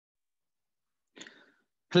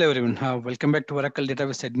Hello everyone, welcome back to Oracle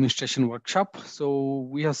Database Administration Workshop. So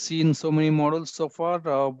we have seen so many models so far.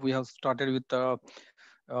 We have started with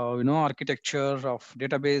architecture of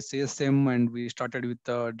database ASM, and we started with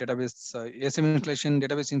database ASM installation,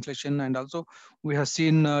 database installation, and also we have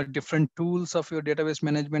seen different tools of your database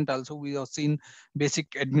management. Also, we have seen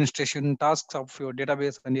basic administration tasks of your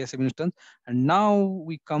database and ASM instance. And now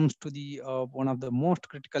we comes to the one of the most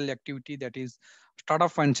critical activity, that is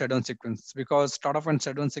startup and shutdown sequence, because startup and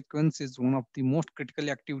shutdown sequence is one of the most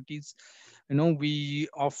critical activities. We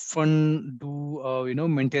often do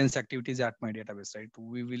maintenance activities at my database, right?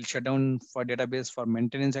 We will shut down for database for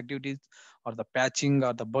maintenance activities, or the patching,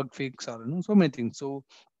 or the bug fix, or so many things. So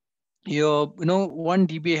one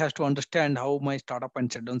DBA has to understand how my startup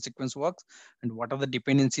and shutdown sequence works, and what are the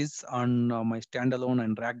dependencies on my standalone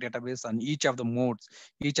and RAC database on each of the modes,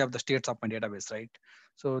 each of the states of my database, right?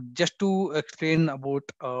 So just to explain about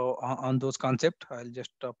on those concepts, I'll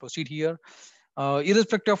just proceed here.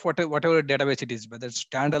 Irrespective of whatever database it is, whether it's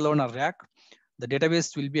standalone or RAC, the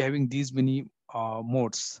database will be having these many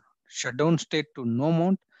modes: shutdown state to no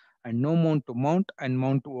mount, and no mount to mount, and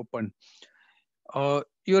mount to open.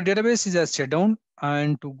 Your database is a shutdown,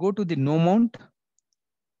 and to go to the no mount,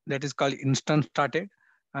 that is called instance started.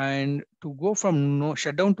 And to go from no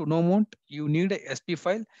shutdown to no mount, you need a SP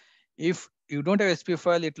file. If you don't have SP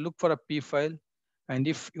file, it look for a P file. And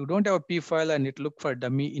if you don't have a P file, and it look for a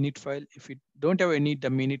dummy init file. If you don't have any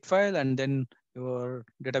dummy init file, and then your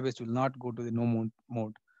database will not go to the no mount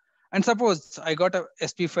mode. And suppose I got a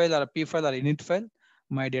SP file or a P file or init file,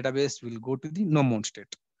 my database will go to the no mount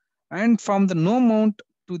state. And from the no mount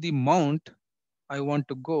to the mount, I want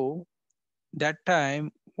to go. That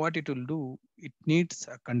time, what it will do, it needs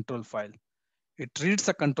a control file. It reads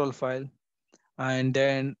a control file, and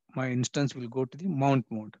then my instance will go to the mount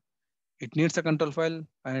mode. It needs a control file,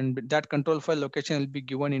 and that control file location will be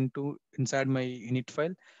given inside my init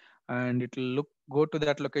file, and it will go to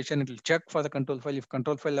that location. It will check for the control file. If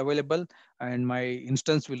control file available, and my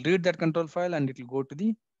instance will read that control file, and it will go to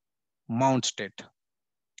the mount state.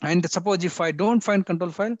 And suppose if I don't find control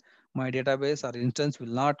file, my database or instance will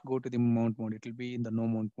not go to the mount mode. It will be in the no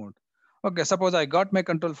mount mode. Okay, suppose I got my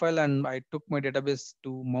control file and I took my database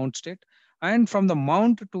to mount state. And from the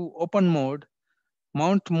mount to open mode,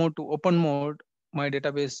 mount mode to open mode, my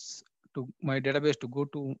database to go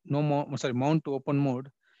to no more, sorry, mount to open mode.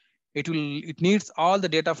 It needs all the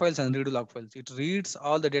data files and redo log files. It reads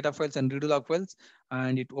all the data files and redo log files,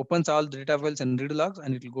 and it opens all the data files and redo logs,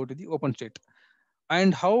 and it will go to the open state.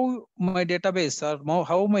 And how my database, or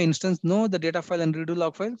how my instance know the data file and redo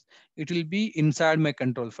log files? It will be inside my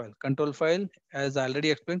control file. Control file, as I already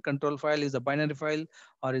explained, control file is a binary file,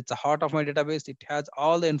 or it's a heart of my database. It has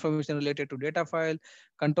all the information related to data file,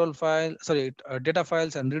 control file, sorry, data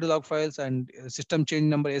files and redo log files, and system change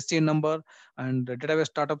number, SCN number, and database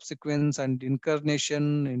startup sequence, and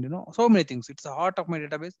incarnation, and so many things. It's the heart of my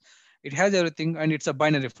database. It has everything, and it's a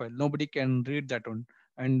binary file. Nobody can read that one,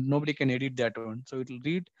 and nobody can edit that one. So it will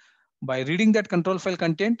read. By reading that control file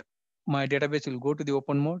content, my database will go to the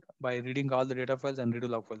open mode by reading all the data files and redo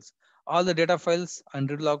log files. All the data files and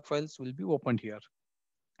redo log files will be opened here.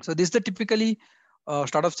 So this is the typically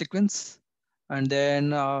startup sequence. And then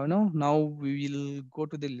now we will go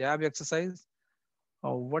to the lab exercise.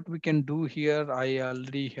 What we can do here, I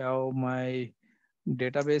already have my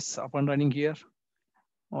database up and running here.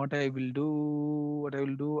 I'll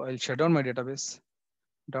shut down my database.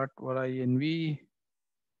 .inv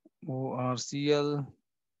orcl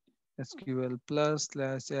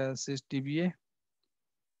SQL+/assist_dba.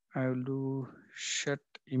 I will do shut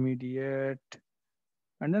immediate,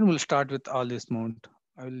 and then we'll start with all this mount.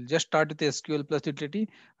 I will just start with the SQL+ utility,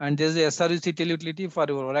 and there's a srvctl utility for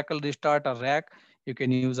your Oracle restart or RAC. You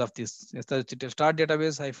can use of this srvctl start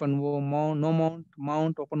database -o mount, no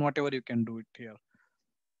mount, open, whatever you can do it here.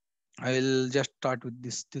 I will just start with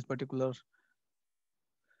this particular.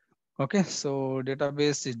 Okay, so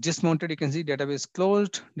database is dismounted. You can see database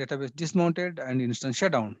closed, database dismounted, and instance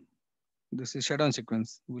shutdown. This is shutdown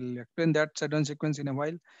sequence. We'll explain that shutdown sequence in a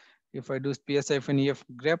while. If I do ps-ef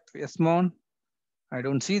grep smon, I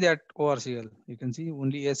don't see that orcl. You can see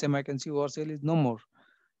only asm. I can see orcl is no more.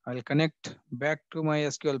 I'll connect back to my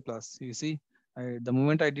SQL+. You see, the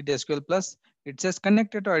moment I did SQL+, it says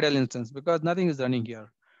connected to ideal instance because nothing is running here.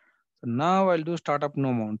 So now I'll do startup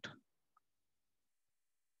no mount.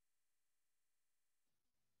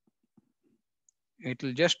 It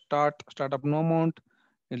will just startup no mount.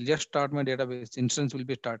 It'll just start my database. Instance will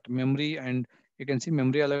be start memory, and you can see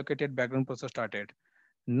memory allocated, background process started.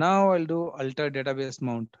 Now I'll do alter database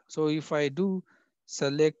mount. So if I do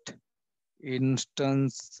select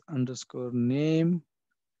instance underscore name,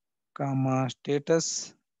 comma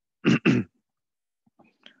status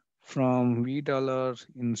from $v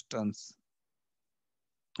instance.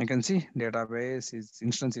 I can see database is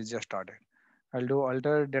instance is just started. I'll do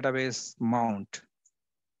alter database mount.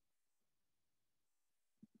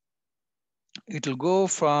 It will go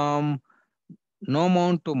from no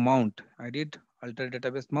mount to mount. I did alter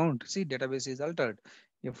database mount. See, database is altered.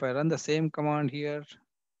 If I run the same command here,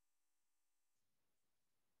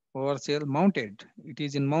 orcl mounted, it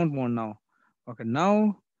is in mount mode now. Okay,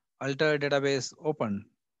 now alter database open.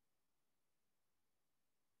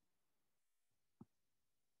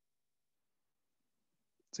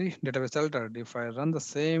 See, database altered. If I run the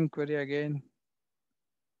same query again,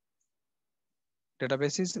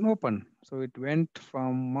 database is in open. So it went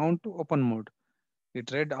from mount to open mode. It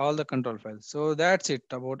read all the control files. So that's it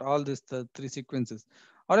about all this, the three sequences.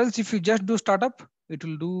 Or else if you just do startup, it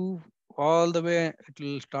will do all the way, it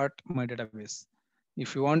will start my database.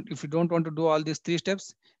 If you don't want to do all these three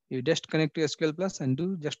steps, you just connect to SQL Plus and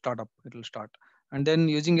do just startup, it will start. And then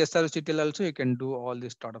using srvctl also, you can do all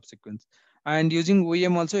this startup sequence. And using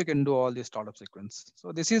OEM also, you can do all this startup sequence.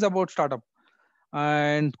 So this is about startup.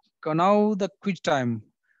 And now the quick time.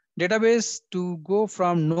 Database to go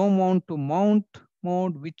from no mount to mount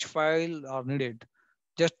mode, which file are needed?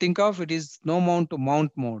 Just think of it is no mount to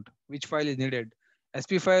mount mode, which file is needed?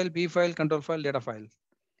 SP file, P file, control file, data file,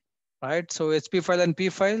 right? So SP file and P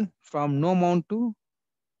file from no mount to,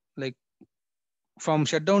 like, from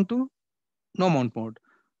shutdown to no mount mode.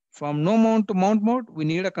 From no mount to mount mode, we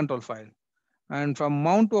need a control file. And from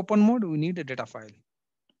mount to open mode, we need a data file,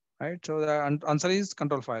 right? So the answer is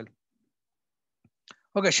control file.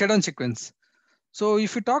 Okay, shutdown sequence. So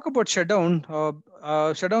if you talk about shutdown,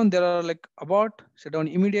 there are like abort, shutdown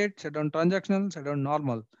immediate, shutdown transactional, shutdown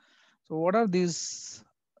normal. So what are these?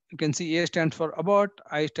 You can see A stands for abort,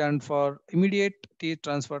 I stand for immediate, T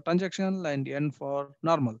stands for transactional, and N for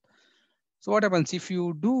normal. So what happens if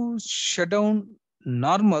you do shutdown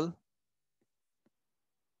normal?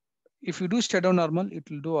 If you do shutdown normal, it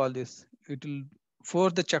will do all this. It will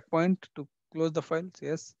force the checkpoint to close the files.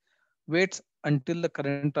 Yes. Waits until the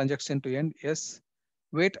current transaction to end. Yes.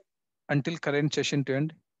 Wait until current session to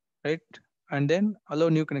end, right? And then allow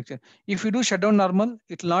new connection. If you do shutdown normal,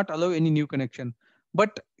 it will not allow any new connection,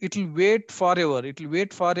 but it will wait forever. It will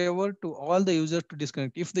wait forever to all the users to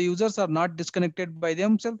disconnect. If the users are not disconnected by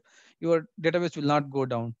themselves, your database will not go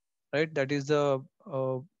down, right? That is the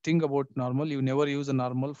thing about normal. You never use a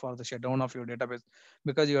normal for the shutdown of your database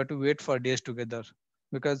because you have to wait for days together.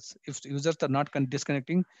 Because if users are not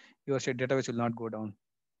disconnecting, your database will not go down.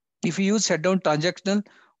 If you use shutdown transactional,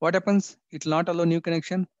 what happens? It will not allow new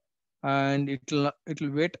connection, and it will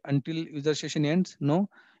wait until user session ends. No,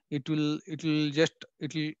 it will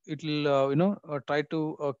try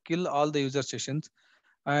to kill all the user sessions.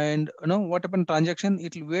 And what happened? Transaction,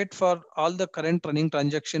 it will wait for all the current running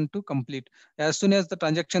transaction to complete. As soon as the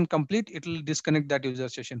transaction complete, it will disconnect that user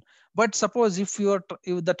session. But suppose if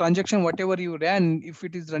the transaction whatever you ran, if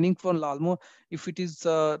it is running for almost, if it is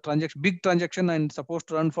transaction big transaction and supposed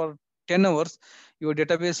to run for 10 hours, your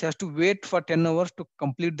database has to wait for 10 hours to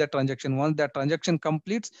complete that transaction. Once that transaction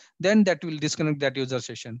completes, then that will disconnect that user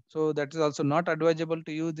session. So that is also not advisable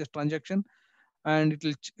to use this transaction, and it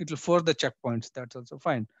will force the checkpoints. That's also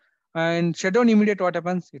fine. And shutdown immediate, what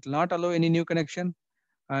happens? It will not allow any new connection,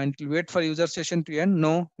 and it will wait for user session to end.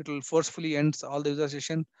 No, it will forcefully ends all the user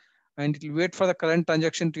session. And it will wait for the current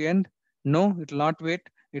transaction to end. No, it will not wait.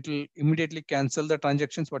 It will immediately cancel the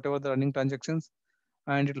transactions, whatever the running transactions,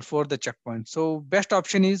 and it will force the checkpoint. So best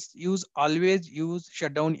option is always use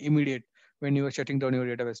shutdown immediate when you are shutting down your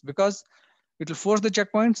database, because it will force the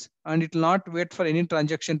checkpoints and it will not wait for any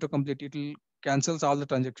transaction to complete. It will cancels all the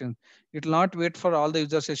transactions. It will not wait for all the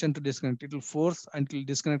user session to disconnect. It will force and it will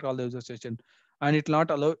disconnect all the user session, and it will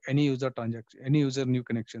not allow any user transaction, any user new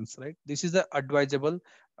connections, right? This is the advisable.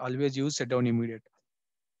 Always use shutdown immediate.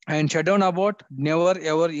 And shutdown abort, never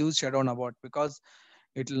ever use shutdown abort, because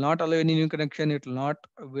it will not allow any new connection. It will not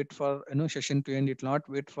wait for session to end. It will not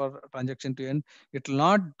wait for transaction to end. It will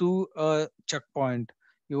not do a checkpoint.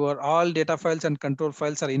 Your all data files and control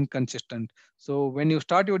files are inconsistent. So when you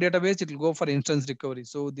start your database, it will go for instance recovery.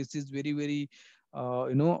 So this is very, very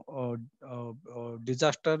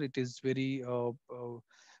disaster. It is very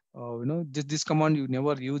this command, you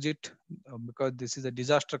never use it, because this is a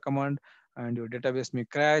disaster command, and your database may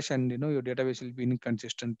crash, and your database will be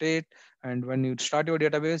inconsistent state. And when you start your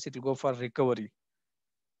database, it will go for recovery,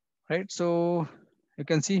 right? So you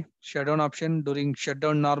can see shutdown option during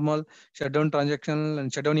shutdown normal, shutdown transactional,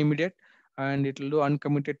 and shutdown immediate. And it will do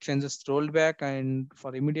uncommitted changes rollback and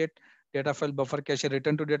for immediate. data file buffer cache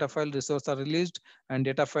return to data file, resources are released, and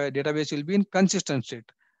database will be in consistent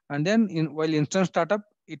state. And then while instance startup,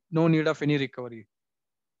 it no need of any recovery.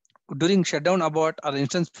 During shutdown abort or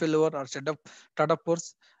instance failure or startup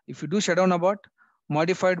force, if you do shutdown abort,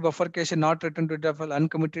 modified buffer cache not returned to data file,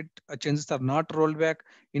 uncommitted changes are not rolled back.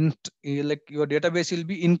 Like your database will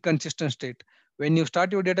be inconsistent state. When you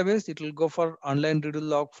start your database, it will go for online redo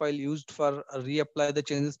log file used for reapply the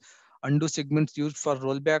changes, undo segments used for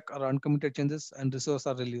rollback or uncommitted changes, and resources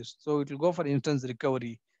are released. So it will go for instance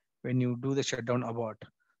recovery when you do the shutdown abort.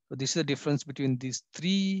 So this is the difference between these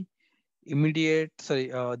three immediate, sorry,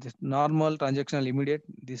 this normal transactional immediate.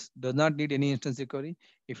 This does not need any instance recovery.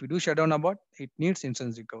 If you do shutdown abort, it needs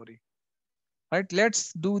instance recovery. Right?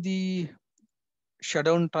 Let's do the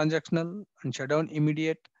shutdown transactional and shutdown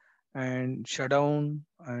immediate and shutdown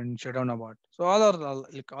abort. So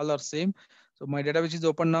all are same. So my database is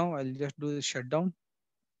open now. I'll just do the shutdown,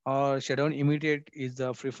 or shutdown immediate is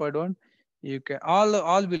the preferred one. You can all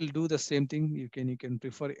will do the same thing. You can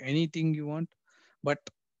prefer anything you want, but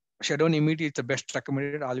shutdown immediate is the best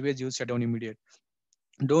recommended. Always use shutdown immediate.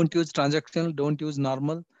 Don't use transactional, don't use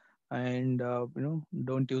normal, and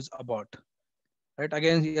don't use abort. Right?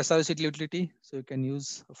 Again, srvctl utility, so you can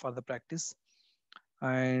use for the practice.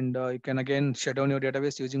 And you can again shut down your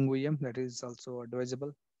database using VM. That is also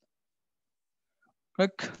advisable.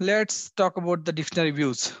 Like, let's talk about the dictionary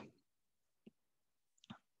views.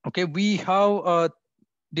 Okay, we have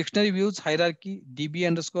dictionary views hierarchy db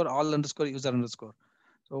underscore all underscore user underscore.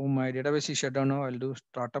 So my database is shut down now. I'll do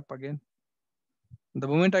startup again. The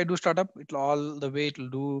moment I do startup, it'll all the way it'll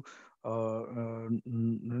do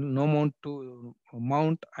no mount to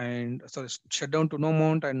mount, and sorry, shut down to no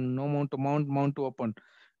mount, and no mount to mount to open.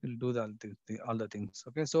 It'll do all the things.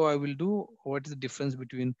 Okay, so I will do what is the difference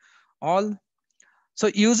between all. So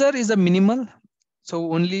user is a minimal.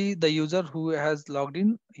 So only the user who has logged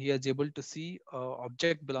in, he is able to see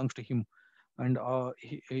object belongs to him. And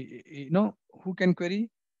who can query?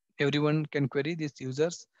 Everyone can query these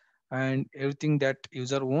users, and everything that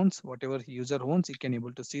user owns, whatever user owns, he can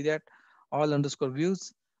able to see that. All underscore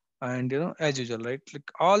views, and as usual, right? Like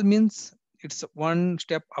all means it's one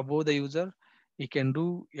step above the user. He can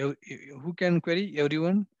do who can query?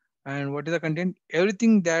 Everyone. And what is the content?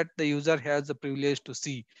 Everything that the user has the privilege to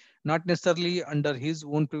see, not necessarily under his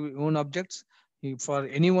own objects. For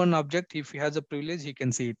any one object, if he has a privilege, he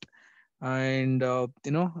can see it. And a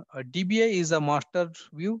DBA is a master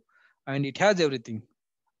view, and it has everything.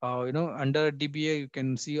 Under DBA you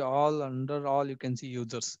can see all, under all you can see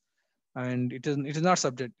users, and it is not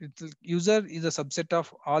subject. User is a subset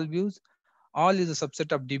of all views. All is a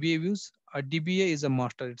subset of DBA views. A DBA is a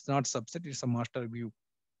master. It's not subset. It's a master view.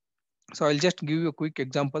 So I'll just give you a quick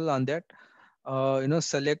example on that.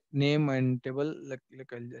 Select name and table.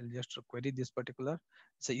 I'll just query this particular.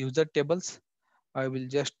 It's a user tables. I will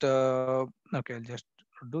just okay. I'll just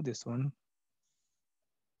do this one.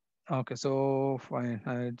 Okay, so fine.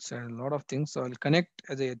 It's a lot of things. So I'll connect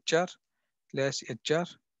as a HR slash HR.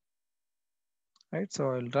 Right.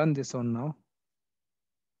 So I'll run this one now.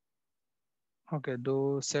 Okay.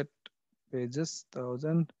 Do set pages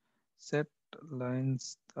 1000, set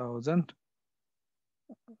lines 1000.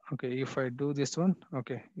 Okay. If I do this one,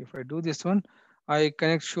 okay. If I do this one, I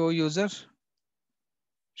connect show user.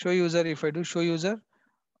 Show user. If I do show user,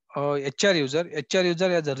 HR user. HR user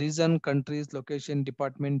has a reason, countries, location,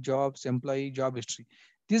 department, jobs, employee, job history.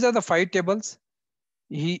 These are the 5 tables.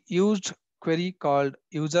 He used query called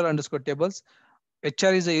user underscore tables.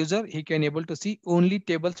 HR is a user. He can able to see only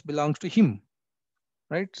tables belongs to him,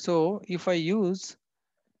 right? So if I use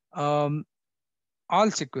um,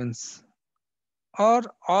 all sequence or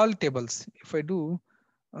all tables, if I do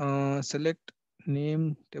select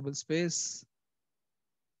name table space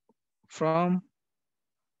from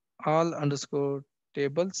all underscore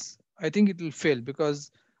tables, I think it will fail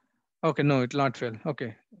because okay, no, it will not fail.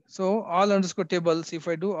 Okay, so all underscore tables. If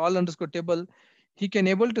I do all underscore table, he can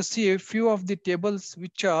able to see a few of the tables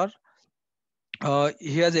which are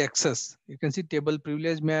he has access. You can see table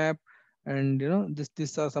privilege map, and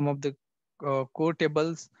these are some of the core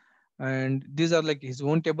tables, and these are like his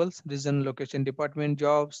own tables: reason, location, department,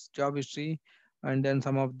 jobs, job history, and then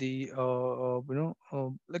some of the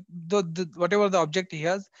like whatever the object he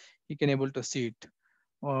has, he can able to see it.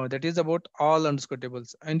 That is about all underscore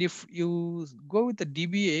tables. And if you go with the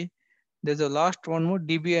DBA, there's a last one more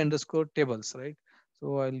DBA underscore tables, right?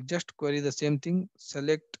 So I'll just query the same thing.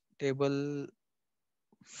 Select table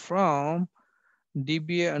from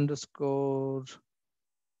DBA underscore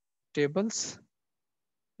tables.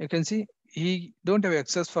 You can see he don't have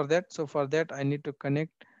access for that. So for that, I need to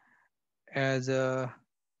connect as a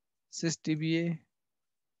sysdba,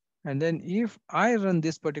 and then if I run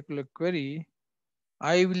this particular query,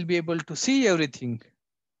 I will be able to see everything.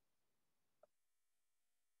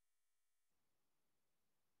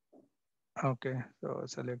 Okay, so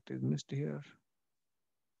select is missed here.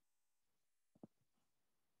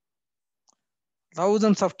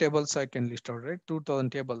 Thousands of tables I can list out, right?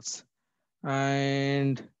 2000 tables.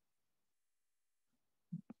 And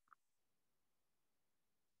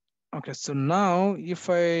okay, so now if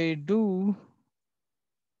I do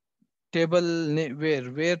table name,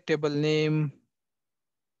 where table name,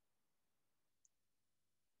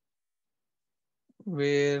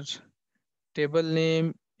 where table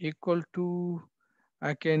name equal to,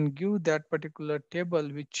 I can give that particular table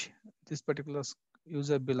which this particular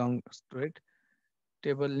user belongs to, right?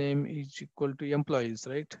 Table name is equal to employees,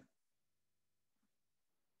 right?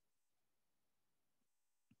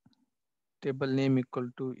 Table name equal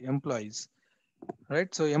to employees,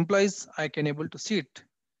 right? So employees, I can able to see it.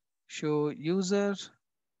 Show user,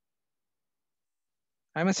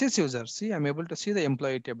 I'm a sys user. See, I'm able to see the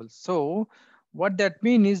employee table. So what that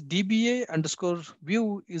means is DBA underscore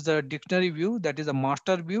view is a dictionary view, that is a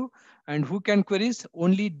master view, and who can queries?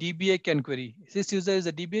 Only DBA can query. Sys user is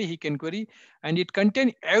a DBA, he can query, and it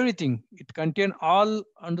contain everything. It contain all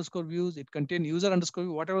underscore views, it contain user underscore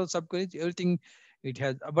view, whatever subqueries, everything it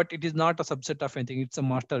has, but it is not a subset of anything. It's a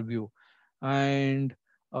master view, and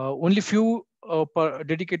only few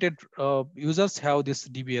dedicated users have this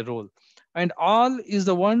DBA role, and all is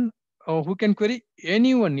the one who can query.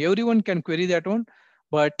 Anyone, everyone can query that one,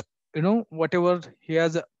 but whatever he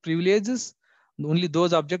has privileges, only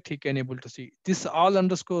those object he can able to see. This all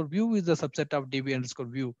underscore view is a subset of DB underscore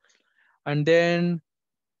view, and then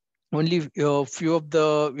only few of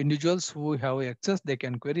the individuals who have access, they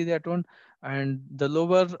can query that one, and the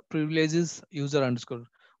lower privileges user underscore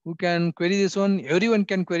who can query this one. Everyone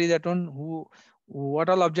can query that one. Who, what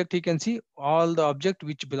all object he can see? All the object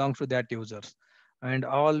which belongs to that users, and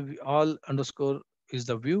all underscore is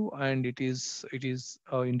the view, and it is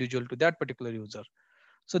individual to that particular user.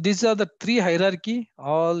 So these are the three hierarchy: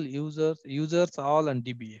 all users, all, and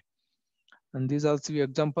DBA. And these are few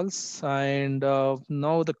examples. And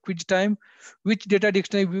now the quiz time. Which data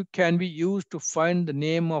dictionary view can be used to find the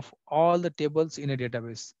name of all the tables in a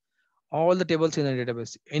database? All the tables in a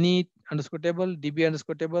database. Any underscore table, DB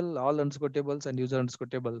underscore table, all underscore tables, and user underscore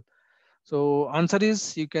table. So answer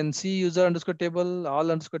is, you can see user underscore table,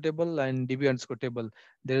 all underscore table, and DB underscore table.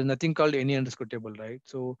 There is nothing called any underscore table, right?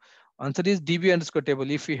 So answer is DB underscore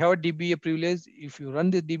table. If you have a DBA privilege, if you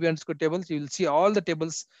run the DB underscore tables, you will see all the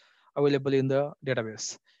tables available in the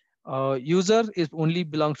database. User is only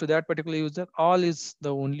belongs to that particular user. All is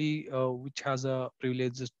the only which has a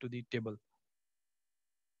privileges to the table.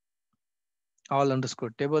 All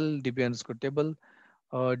underscore table, DB underscore table.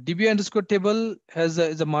 DBA underscore table is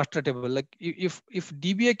a master table. Like if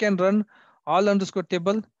DBA can run all underscore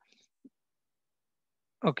table,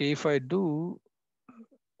 okay. If I do,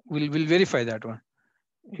 we'll verify that one.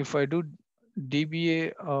 If I do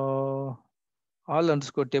DBA all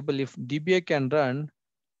underscore table, if DBA can run,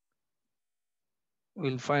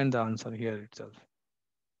 we'll find the answer here itself.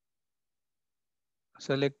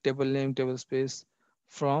 Select table name, table space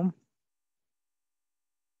from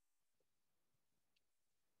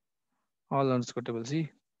all underscore table. See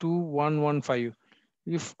 2115.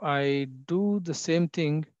 If I do the same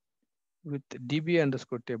thing with DBA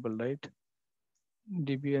underscore table, right?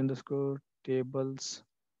 DB underscore tables.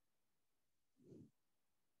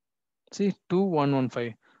 See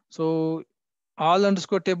 2115. So all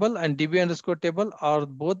underscore table and DB underscore table are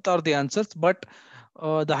both are the answers, but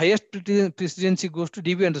the highest precedency goes to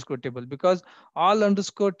DB underscore table, because all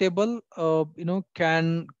underscore table,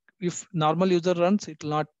 can, if normal user runs, it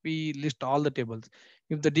will not be list all the tables.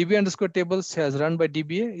 If the DB underscore tables has run by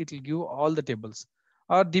DBA, it will give all the tables.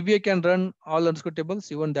 Or DBA can run all underscore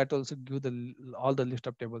tables, even that also give the all the list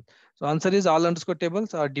of tables. So answer is all underscore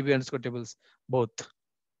tables or DB underscore tables, both.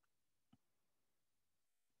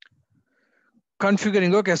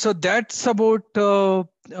 Configuring. Okay, so that's about your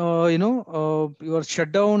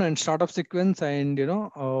shutdown and startup sequence, and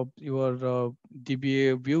your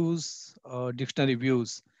DBA views, dictionary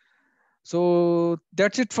views. So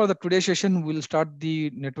that's it for the today session. We'll start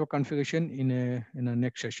the network configuration in a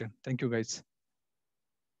next session. Thank you, guys.